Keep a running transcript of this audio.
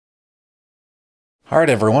All right,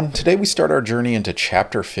 everyone. Today we start our journey into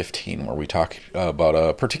Chapter 15, where we talk about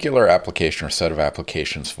a particular application or set of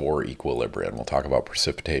applications for equilibrium. We'll talk about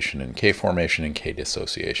precipitation and K formation and K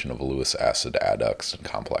dissociation of Lewis acid adducts and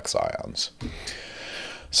complex ions.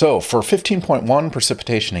 So for 15.1,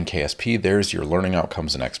 precipitation and KSP, there's your learning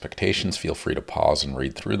outcomes and expectations. Feel free to pause and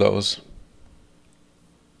read through those.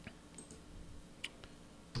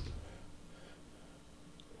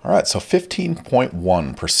 All right, so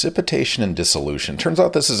 15.1, precipitation and dissolution. Turns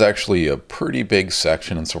out this is actually a pretty big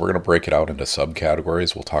section, and so we're going to break it out into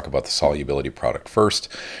subcategories. We'll talk about the solubility product first,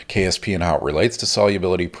 KSP and how it relates to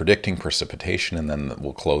solubility, predicting precipitation, and then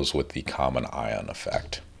we'll close with the common ion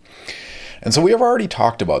effect. And so we have already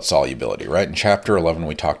talked about solubility, right? In Chapter 11,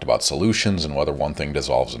 we talked about solutions and whether one thing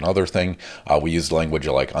dissolves another thing. We used language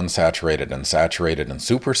like unsaturated and saturated and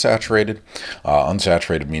supersaturated.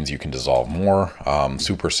 Unsaturated means you can dissolve more.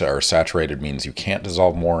 Saturated means you can't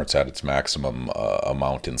dissolve more. It's at its maximum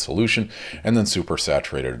amount in solution. And then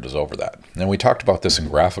supersaturated is over that. And we talked about this in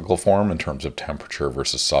graphical form in terms of temperature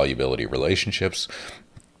versus solubility relationships.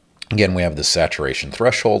 Again, we have the saturation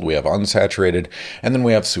threshold, we have unsaturated, and then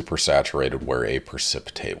we have supersaturated where a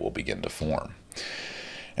precipitate will begin to form.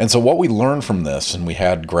 And so what we learned from this, and we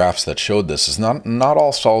had graphs that showed this, is not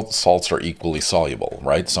all salts are equally soluble,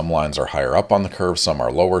 right? Some lines are higher up on the curve, some are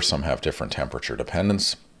lower, some have different temperature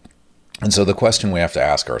dependence. And so the question we have to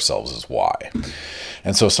ask ourselves is why?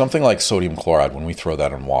 And so something like sodium chloride, when we throw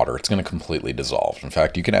that in water, it's going to completely dissolve. In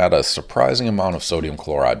fact, you can add a surprising amount of sodium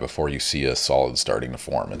chloride before you see a solid starting to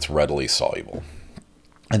form. It's readily soluble.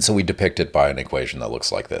 And so we depict it by an equation that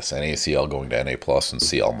looks like this, NaCl going to Na plus and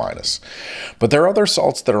Cl minus. But there are other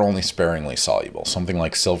salts that are only sparingly soluble. Something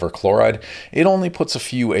like silver chloride, it only puts a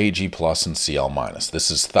few Ag plus and Cl minus.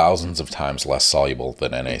 This is thousands of times less soluble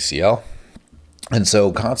than NaCl. And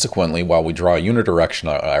so consequently, while we draw a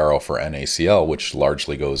unidirectional arrow for NaCl, which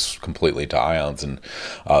largely goes completely to ions and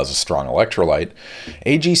is a strong electrolyte,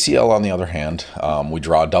 AgCl, on the other hand, we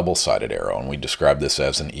draw a double-sided arrow, and we describe this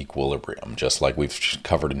as an equilibrium, just like we've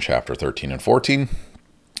covered in Chapter 13 and 14.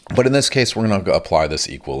 But in this case, we're going to apply this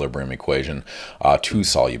equilibrium equation to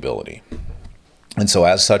solubility. And so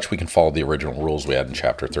as such, we can follow the original rules we had in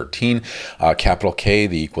Chapter 13. Capital K,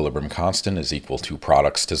 the equilibrium constant, is equal to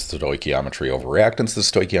products to stoichiometry over reactants to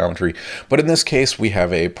stoichiometry. But in this case, we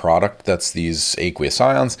have a product that's these aqueous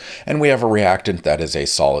ions, and we have a reactant that is a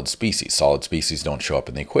solid species. Solid species don't show up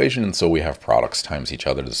in the equation, and so we have products times each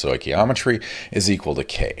other to stoichiometry is equal to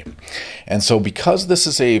K. And so because this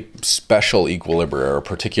is a special equilibrium, or a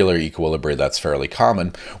particular equilibrium that's fairly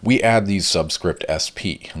common, we add these subscript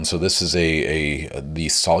SP. And so this is the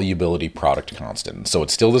solubility product constant. So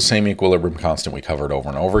it's still the same equilibrium constant we covered over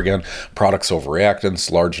and over again. Products over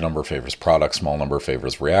reactants, large number favors products, small number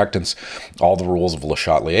favors reactants. All the rules of Le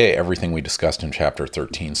Chatelier, everything we discussed in Chapter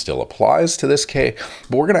 13 still applies to this K,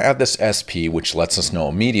 but we're going to add this SP, which lets us know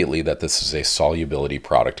immediately that this is a solubility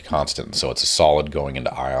product constant. So it's a solid going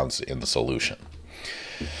into ions in the solution.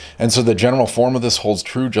 And so the general form of this holds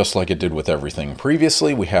true just like it did with everything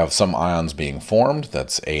previously. We have some ions being formed,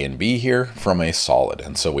 that's A and B here, from a solid.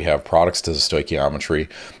 And so we have products to the stoichiometry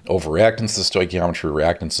over reactants to stoichiometry.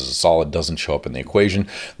 Reactants as a solid doesn't show up in the equation.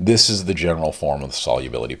 This is the general form of the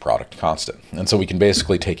solubility product constant. And so we can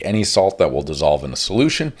basically take any salt that will dissolve in a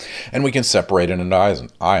solution, and we can separate it into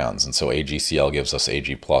ions. And so AgCl gives us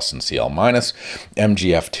Ag plus and Cl minus.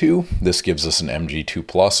 MgF2, this gives us an Mg2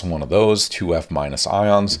 plus, one of those, 2F minus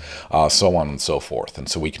ions. So on and so forth. And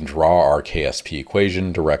so we can draw our KSP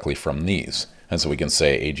equation directly from these. And so we can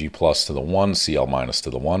say Ag plus to the 1, Cl minus to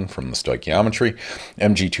the 1 from the stoichiometry,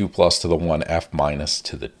 Mg2 plus to the 1, F minus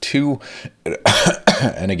to the 2,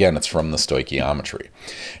 and again, it's from the stoichiometry.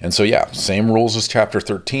 And so yeah, same rules as Chapter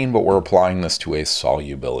 13, but we're applying this to a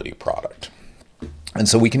solubility product. And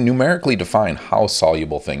so we can numerically define how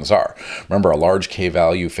soluble things are. Remember, a large K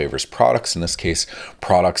value favors products. In this case,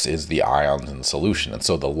 products is the ions in solution. And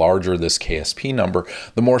so the larger this KSP number,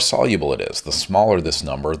 the more soluble it is. The smaller this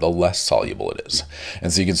number, the less soluble it is.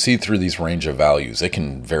 And so you can see through these range of values, it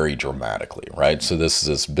can vary dramatically, right? So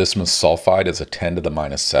this bismuth sulfide is a 10 to the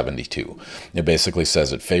minus 72. It basically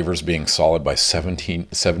says it favors being solid by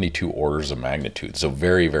 72 orders of magnitude. So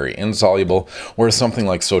very, very insoluble, whereas something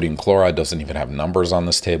like sodium chloride doesn't even have numbers on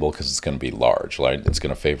this table because it's going to be large, right? It's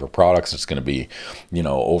going to favor products. It's going to be,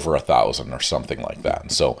 over 1,000 or something like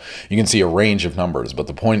that. So you can see a range of numbers, but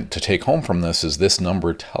the point to take home from this is this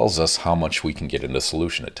number tells us how much we can get into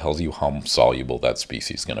solution. It tells you how soluble that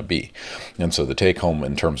species is going to be. And so the take home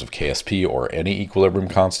in terms of KSP or any equilibrium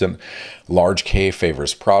constant, large K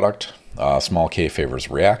favors product, Small k favors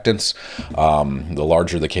reactants. The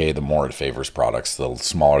larger the k, the more it favors products. The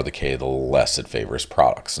smaller the k, the less it favors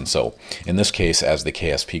products. And so in this case, as the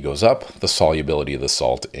KSP goes up, the solubility of the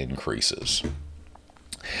salt increases.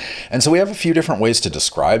 And so we have a few different ways to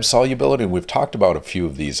describe solubility, and we've talked about a few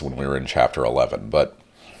of these when we were in chapter 11, but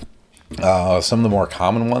some of the more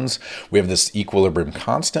common ones, we have this equilibrium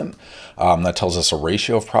constant that tells us a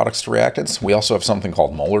ratio of products to reactants. We also have something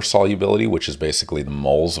called molar solubility, which is basically the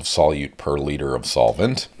moles of solute per liter of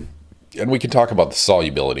solvent. And we can talk about the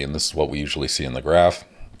solubility, and this is what we usually see in the graph.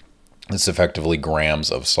 It's effectively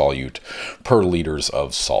grams of solute per liters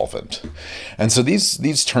of solvent. And so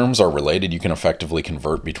these terms are related. You can effectively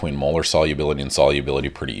convert between molar solubility and solubility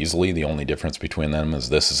pretty easily. The only difference between them is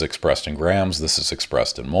this is expressed in grams, this is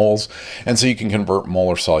expressed in moles. And so you can convert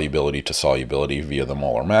molar solubility to solubility via the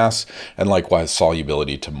molar mass, and likewise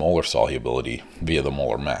solubility to molar solubility via the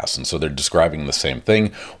molar mass. And so they're describing the same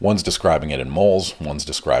thing. One's describing it in moles, one's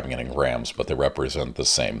describing it in grams, but they represent the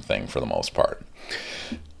same thing for the most part.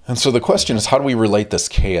 And so the question is, how do we relate this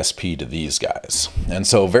KSP to these guys? And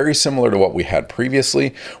so very similar to what we had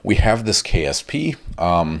previously, we have this KSP.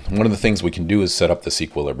 One of the things we can do is set up this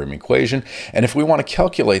equilibrium equation. And if we want to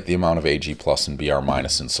calculate the amount of Ag plus and Br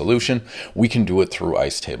minus in solution, we can do it through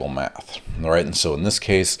ice table math. All right, and so in this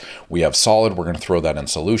case, we have solid. We're going to throw that in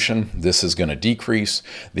solution. This is going to decrease.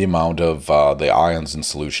 The amount of the ions in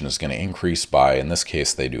solution is going to increase by, in this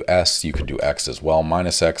case, they do S. You could do X as well,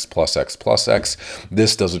 minus X plus X plus X.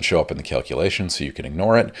 This doesn't show up in the calculation, so you can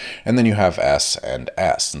ignore it. And then you have S and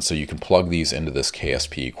S. And so you can plug these into this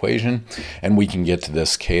KSP equation, and we can get to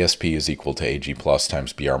this KSP is equal to Ag plus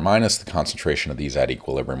times Br minus. The concentration of these at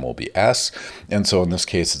equilibrium will be S. And so in this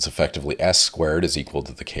case, it's effectively S squared is equal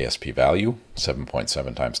to the KSP value,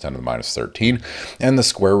 7.7 times 10 to the minus 13. And the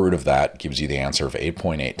square root of that gives you the answer of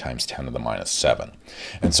 8.8 times 10 to the minus 7.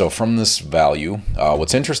 And so from this value,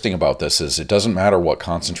 what's interesting about this is it doesn't matter what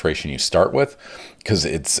concentration you start with, because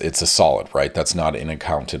it's a solid, right? That's not in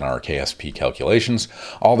account in our KSP calculations.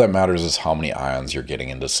 All that matters is how many ions you're getting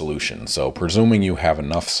into solution. So presuming you have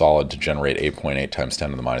enough solid to generate 8.8 times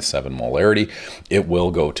 10 to the minus 7 molarity, it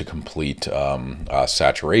will go to complete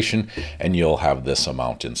saturation, and you'll have this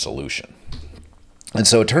amount in solution. And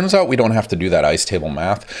so it turns out we don't have to do that ice table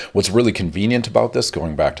math. What's really convenient about this,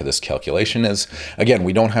 going back to this calculation, is, again,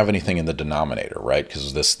 we don't have anything in the denominator, right?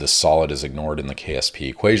 Because this solid is ignored in the KSP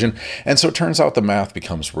equation. And so it turns out the math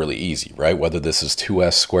becomes really easy, right? Whether this is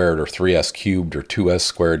 2s squared or 3s cubed or 2s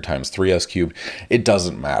squared times 3s cubed, it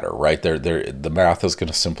doesn't matter, right? The math is going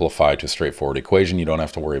to simplify to a straightforward equation. You don't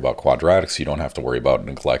have to worry about quadratics. You don't have to worry about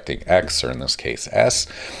neglecting x, or in this case, s.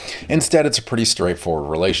 Instead, it's a pretty straightforward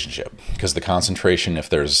relationship, because the concentration, if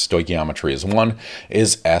there's stoichiometry is 1,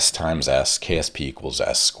 is S times S, KSP equals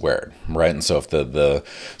S squared, right? And so if the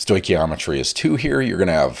stoichiometry is 2 here, you're going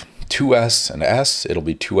to have 2S and S. It'll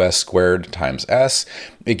be 2S squared times S.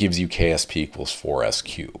 It gives you KSP equals 4S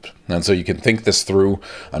cubed. And so you can think this through.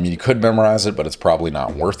 I mean, you could memorize it, but it's probably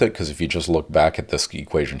not worth it, because if you just look back at this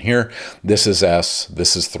equation here, this is S,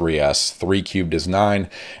 this is 3S, 3 cubed is 9,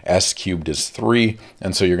 S cubed is 3,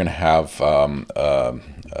 and so you're going to have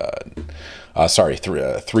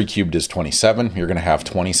 3 cubed is 27. You're going to have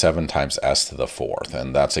 27 times S to the 4th,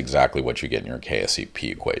 and that's exactly what you get in your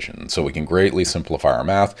KSP equation. So we can greatly simplify our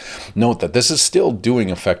math. Note that this is still doing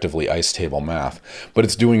effectively ice table math, but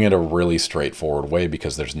it's doing it a really straightforward way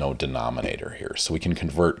because there's no denominator here. So we can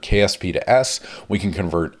convert KSP to S. We can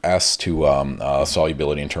convert S to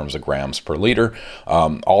solubility in terms of grams per liter.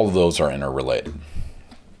 All of those are interrelated.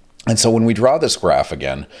 And so when we draw this graph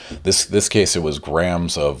again, this case it was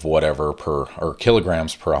grams of whatever per, or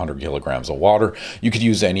kilograms per 100 kilograms of water. You could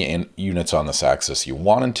use any units on this axis you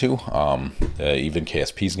wanted to. Even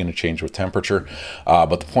KSP is going to change with temperature.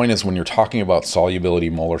 But the point is, when you're talking about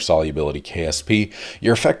solubility, molar solubility, KSP,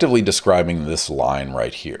 you're effectively describing this line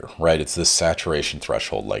right here, right? It's this saturation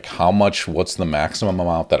threshold, like how much, what's the maximum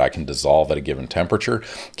amount that I can dissolve at a given temperature?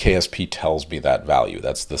 KSP tells me that value.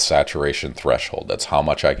 That's the saturation threshold. That's how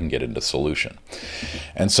much I can get into solution.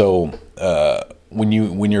 And so when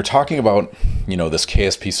you're talking about, you know, this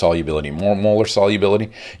KSP solubility, molar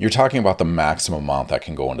solubility, you're talking about the maximum amount that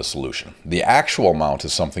can go into solution. The actual amount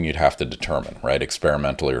is something you'd have to determine, right,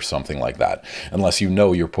 experimentally or something like that. Unless you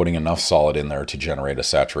know you're putting enough solid in there to generate a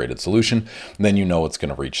saturated solution, then you know it's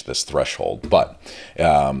going to reach this threshold. But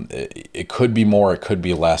it could be more, it could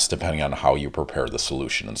be less, depending on how you prepare the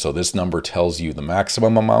solution. And so this number tells you the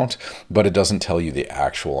maximum amount, but it doesn't tell you the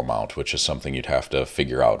actual amount, which is something you'd have to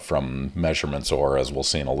figure out from measurements, or as we'll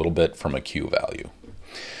see in a little bit, from a Q value.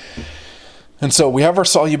 And so we have our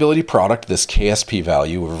solubility product, this KSP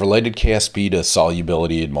value. We've related KSP to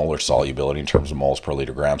solubility and molar solubility in terms of moles per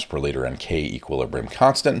liter, grams per liter, and K equilibrium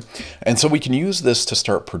constant. And so we can use this to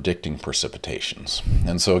start predicting precipitations.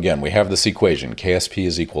 And so again, we have this equation. KSP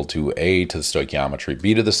is equal to A to the stoichiometry,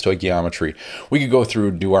 B to the stoichiometry. We could go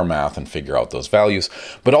through, do our math, and figure out those values.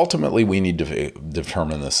 But ultimately, we need to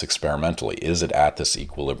determine this experimentally. Is it at this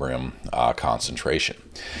equilibrium concentration?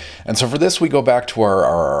 And so for this, we go back to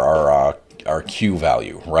our Q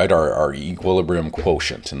value, right? Our equilibrium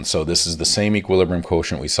quotient. And so this is the same equilibrium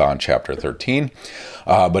quotient we saw in chapter 13.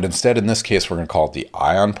 But instead, in this case, we're going to call it the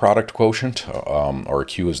ion product quotient, or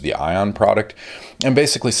Q is the ion product. And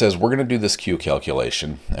basically says we're going to do this Q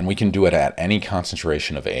calculation, and we can do it at any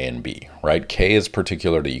concentration of A and B, right? K is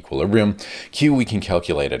particular to equilibrium. Q we can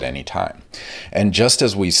calculate at any time. And just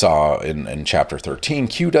as we saw in chapter 13,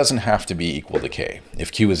 Q doesn't have to be equal to K.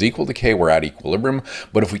 If Q is equal to K, we're at equilibrium.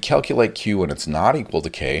 But if we calculate Q and it's not equal to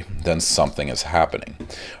K, then something is happening,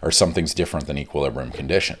 or something's different than equilibrium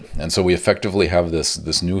condition. And so we effectively have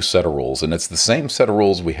this new set of rules, and it's the same set of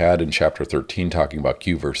rules we had in chapter 13 talking about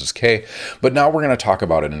Q versus K, but now we're going to talk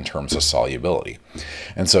about it in terms of solubility.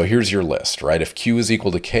 And so here's your list, right? If Q is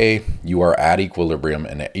equal to K, you are at equilibrium,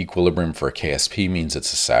 and equilibrium for a KSP means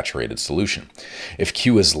it's a saturated solution. If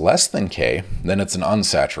Q is less than K, then it's an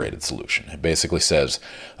unsaturated solution. It basically says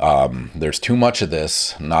there's too much of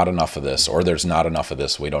this, not enough of this, or there's not enough of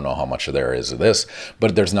this, we don't know how much there is of this,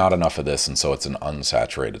 but there's not enough of this, and so it's an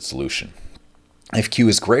unsaturated solution. If Q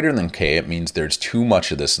is greater than K, it means there's too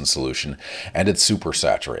much of this in solution, and it's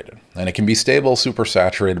supersaturated. And it can be stable,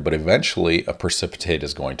 supersaturated, but eventually a precipitate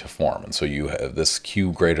is going to form. And so you have this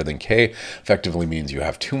Q greater than K effectively means you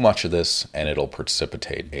have too much of this, and it'll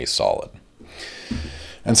precipitate a solid.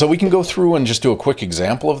 And so we can go through and just do a quick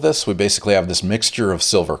example of this. We basically have this mixture of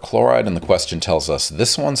silver chloride, and the question tells us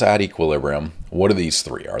this one's at equilibrium. What are these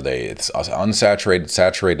three? Are they unsaturated,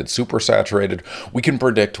 saturated, supersaturated? We can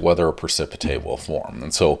predict whether a precipitate will form.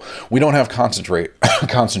 And so we don't have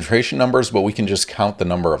concentration numbers, but we can just count the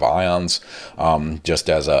number of ions just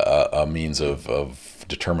as a means of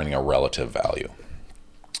determining a relative value.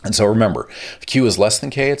 And so remember, if Q is less than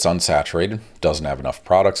K, it's unsaturated, doesn't have enough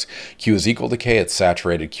products. Q is equal to K, it's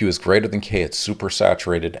saturated. Q is greater than K, it's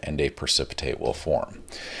supersaturated, and a precipitate will form.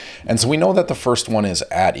 And so we know that the first one is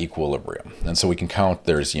at equilibrium. And so we can count,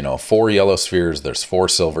 there's, 4 yellow spheres, there's 4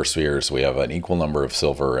 silver spheres. We have an equal number of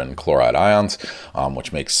silver and chloride ions,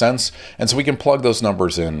 which makes sense. And so we can plug those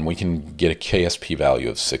numbers in. We can get a KSP value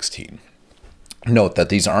of 16. Note that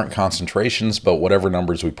these aren't concentrations, but whatever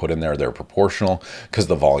numbers we put in there, they're proportional because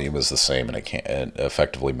the volume is the same, and it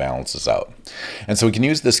effectively balances out. And so we can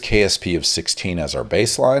use this KSP of 16 as our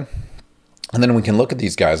baseline. And then we can look at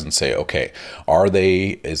these guys and say, okay,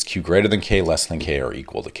 is Q greater than K, less than K, or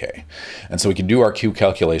equal to K? And so we can do our Q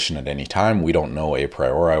calculation at any time. We don't know a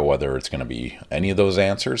priori whether it's going to be any of those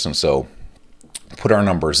answers. And so put our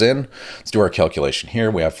numbers in. Let's do our calculation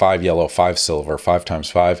here. We have 5 yellow, 5 silver, 5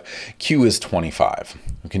 times 5. Q is 25.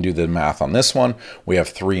 We can do the math on this one. We have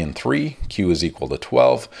 3 and 3. Q is equal to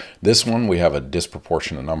 12. This one, we have a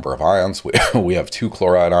disproportionate number of ions. We have 2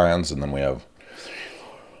 chloride ions, and then we have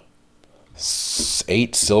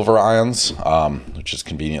 8 silver ions, which is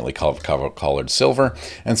conveniently colored silver.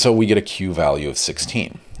 And so we get a Q value of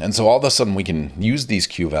 16. And so all of a sudden we can use these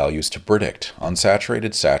Q values to predict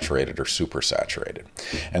unsaturated, saturated, or supersaturated.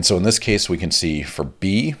 And so in this case, we can see for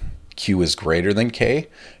B, Q is greater than K.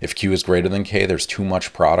 If Q is greater than K, there's too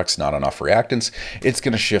much products, not enough reactants. It's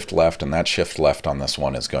going to shift left, and that shift left on this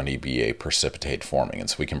one is going to be a precipitate forming. And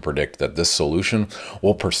so we can predict that this solution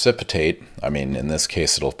will precipitate, in this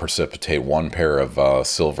case, it'll precipitate 1 pair of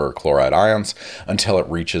silver chloride ions until it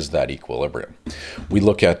reaches that equilibrium. We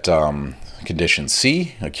look at condition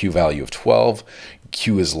C, a Q value of 12.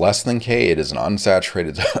 Q is less than K, it is an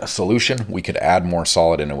unsaturated solution. We could add more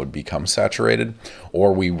solid and it would become saturated,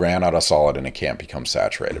 or we ran out of solid and it can't become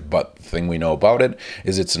saturated. But the thing we know about it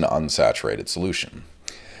is it's an unsaturated solution.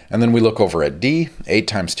 And then we look over at D, 8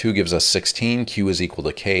 times 2 gives us 16, Q is equal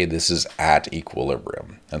to K, this is at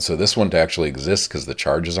equilibrium. And so this one actually exists because the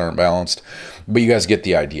charges aren't balanced, but you guys get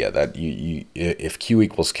the idea that if Q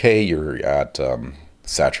equals K, you're at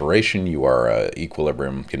saturation, you are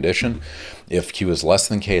equilibrium condition. If Q is less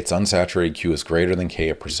than K, it's unsaturated. Q is greater than K,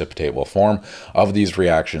 a precipitate will form. Of these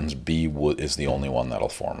reactions, B is the only one that'll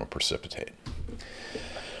form a precipitate.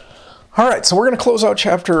 All right, so we're going to close out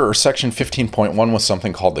chapter or section 15.1 with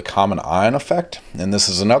something called the common ion effect. And this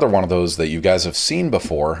is another one of those that you guys have seen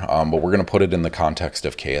before, but we're going to put it in the context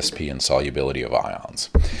of KSP and solubility of ions.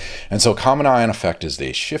 And so common ion effect is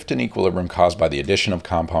the shift in equilibrium caused by the addition of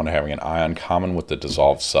compound having an ion common with the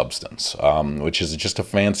dissolved substance, which is just a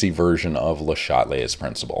fancy version of Le Chatelier's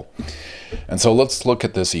principle. And so let's look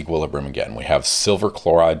at this equilibrium again. We have silver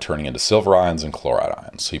chloride turning into silver ions and chloride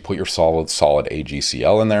ions. So you put your solid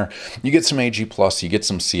AgCl in there. You get some Ag+, you get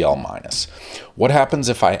some Cl-. What happens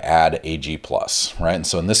if I add Ag+, right? And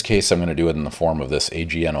so in this case, I'm going to do it in the form of this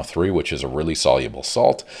AgNO3, which is a really soluble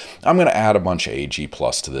salt. I'm going to add a bunch of Ag+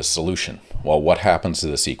 to this solution. Well, what happens to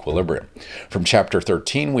this equilibrium? From chapter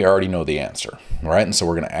 13, we already know the answer, right? And so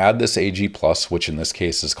we're going to add this Ag+, which in this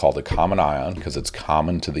case is called a common ion because it's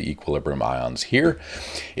common to the equilibrium ions here.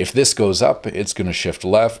 If this goes up, it's going to shift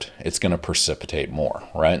left. It's going to precipitate more,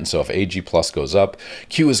 right? And so if Ag+ goes up,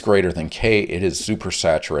 Q is greater than K. It is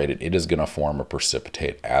supersaturated. It is going to form a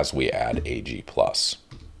precipitate as we add Ag+.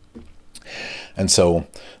 And so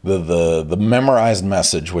the memorized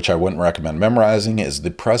message, which I wouldn't recommend memorizing, is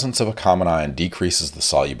the presence of a common ion decreases the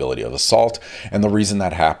solubility of the salt. And the reason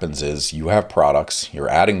that happens is you have products, you're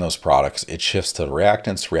adding those products, it shifts to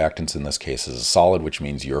reactants. Reactants in this case is a solid, which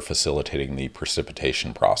means you're facilitating the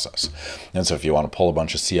precipitation process. And so if you want to pull a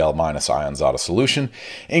bunch of Cl- ions out of solution,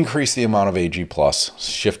 increase the amount of Ag+,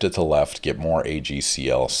 shift it to left, get more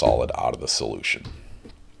AgCl solid out of the solution.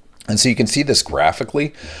 And so you can see this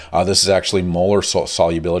graphically. This is actually molar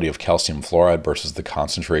solubility of calcium fluoride versus the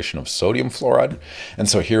concentration of sodium fluoride. And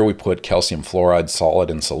so here we put calcium fluoride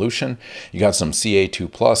solid in solution. You got some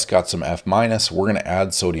Ca2+, got some F-. We're going to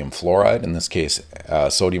add sodium fluoride. In this case,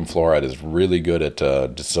 sodium fluoride is really good at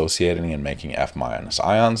dissociating and making F-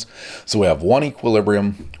 ions. So we have one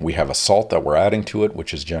equilibrium. We have a salt that we're adding to it,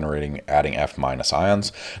 which is adding F-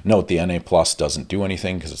 ions. Note the Na+ doesn't do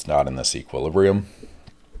anything because it's not in this equilibrium.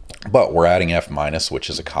 But we're adding F-, which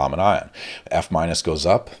is a common ion. F- goes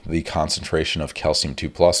up, the concentration of calcium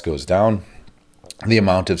 2+ goes down, the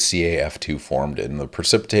amount of CaF2 formed in the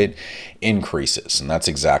precipitate increases. And that's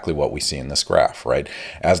exactly what we see in this graph, right?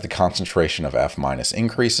 As the concentration of F-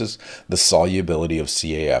 increases, the solubility of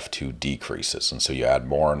CaF2 decreases. And so you add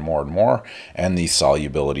more and more and more, and the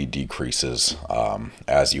solubility decreases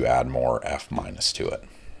as you add more F- to it.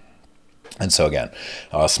 And so again,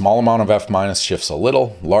 a small amount of F- shifts a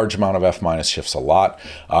little, large amount of F- shifts a lot.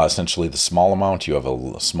 Essentially the small amount, you have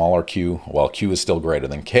a smaller Q. Well, Q is still greater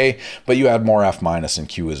than K, but you add more F- and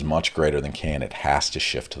Q is much greater than K, and it has to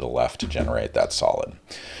shift to the left to generate that solid.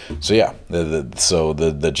 So yeah,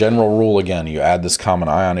 the general rule again, you add this common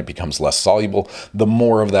ion, it becomes less soluble. The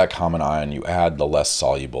more of that common ion you add, the less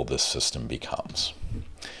soluble this system becomes.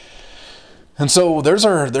 And so there's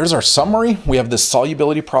our summary. We have this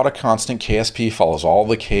solubility product constant. KSP follows all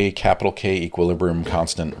the capital K equilibrium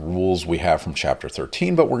constant rules we have from chapter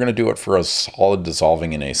 13, but we're going to do it for a solid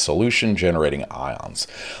dissolving in a solution generating ions.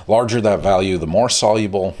 Larger that value, the more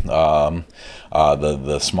soluble.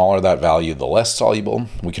 The smaller that value, the less soluble.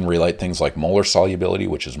 We can relate things like molar solubility,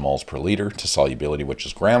 which is moles per liter, to solubility, which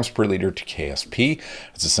is grams per liter, to KSP.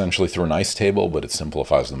 It's essentially through an ice table, but it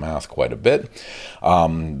simplifies the math quite a bit.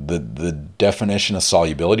 The definition of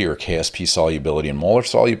solubility, or KSP solubility and molar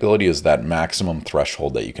solubility, is that maximum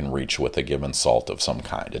threshold that you can reach with a given salt of some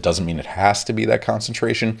kind. It doesn't mean it has to be that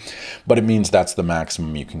concentration, but it means that's the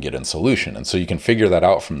maximum you can get in solution. And so you can figure that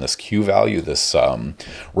out from this Q value, this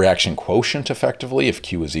reaction quotient effectively. If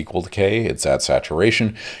Q is equal to K, it's at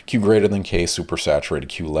saturation. Q greater than K, supersaturated.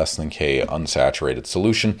 Q less than K, unsaturated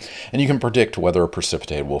solution. And you can predict whether a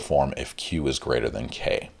precipitate will form if Q is greater than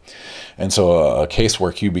K. And so a case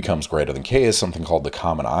where Q becomes greater than K is something called the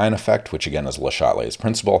common ion effect, which again is Le Chatelier's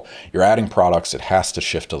principle. You're adding products, it has to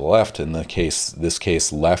shift to the left. In this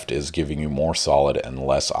case, left is giving you more solid and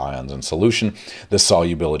less ions in solution. The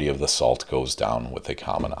solubility of the salt goes down with a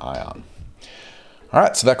common ion. All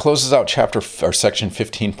right, so that closes out section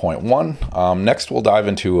 15.1. Next, we'll dive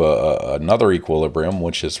into another equilibrium,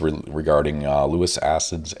 which is regarding Lewis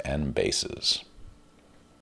acids and bases.